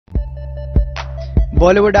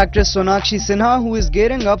Bollywood actress Sonakshi Sinha, who is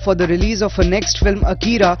gearing up for the release of her next film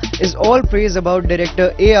Akira, is all praise about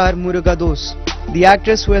director A.R. Murugadoss. The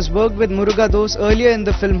actress, who has worked with Murugadoss earlier in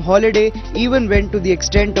the film Holiday, even went to the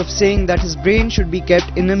extent of saying that his brain should be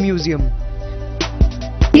kept in a museum.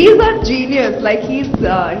 He's a genius. Like he's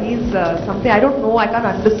something I don't know. I can't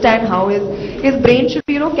understand how his brain should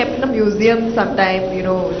be kept in a museum sometime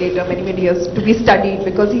later, many years, to be studied,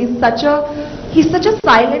 because he's such a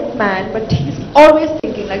silent man, but he's always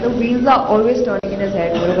thinking. Like the wheels are always turning in his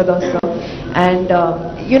head. And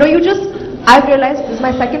I've realized, this is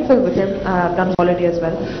my second film with him. I've done Holiday as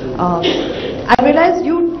well. I realized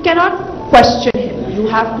you cannot question him. You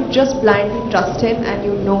have to just blindly trust him, and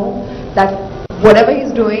you know that whatever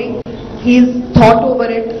he's doing, he's thought over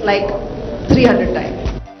it like 300 times.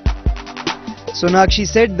 Sonakshi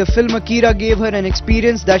said the film Akira gave her an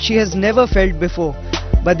experience that she has never felt before.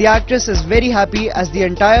 But the actress is very happy as the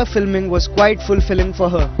entire filming was quite fulfilling for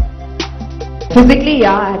her. Physically,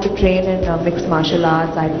 yeah, I had to train in mixed martial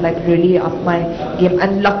arts. I had to really up my game.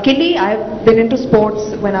 And luckily, I've been into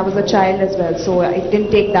sports when I was a child as well. So it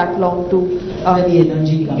didn't take that long to... the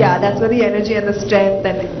energy comes. Yeah, that's where the energy and the strength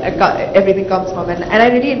and everything comes from. And I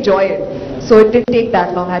really enjoy it. So it didn't take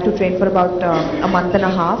that long. I had to train for about a month and a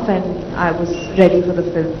half, and I was ready for the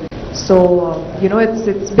film. So,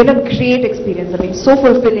 it's been a great experience. I mean, so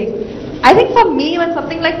fulfilling. I think for me, when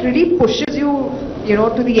something really pushes you,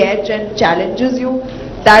 to the edge and challenges you,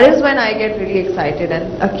 that is when I get really excited.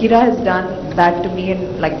 And Akira has done that to me in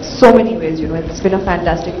so many ways. It's been a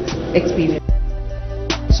fantastic experience.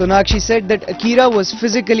 Sonakshi said that Akira was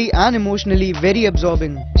physically and emotionally very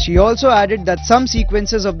absorbing. She also added that some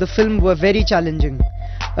sequences of the film were very challenging.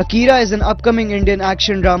 Akira is an upcoming Indian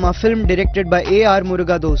action drama film directed by A.R.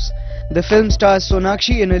 Murugadoss. The film stars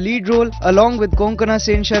Sonakshi in a lead role along with Konkana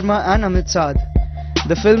Sen Sharma and Amit Saad.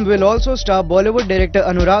 The film will also star Bollywood director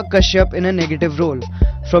Anurag Kashyap in a negative role.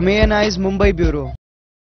 From ANI's Mumbai Bureau.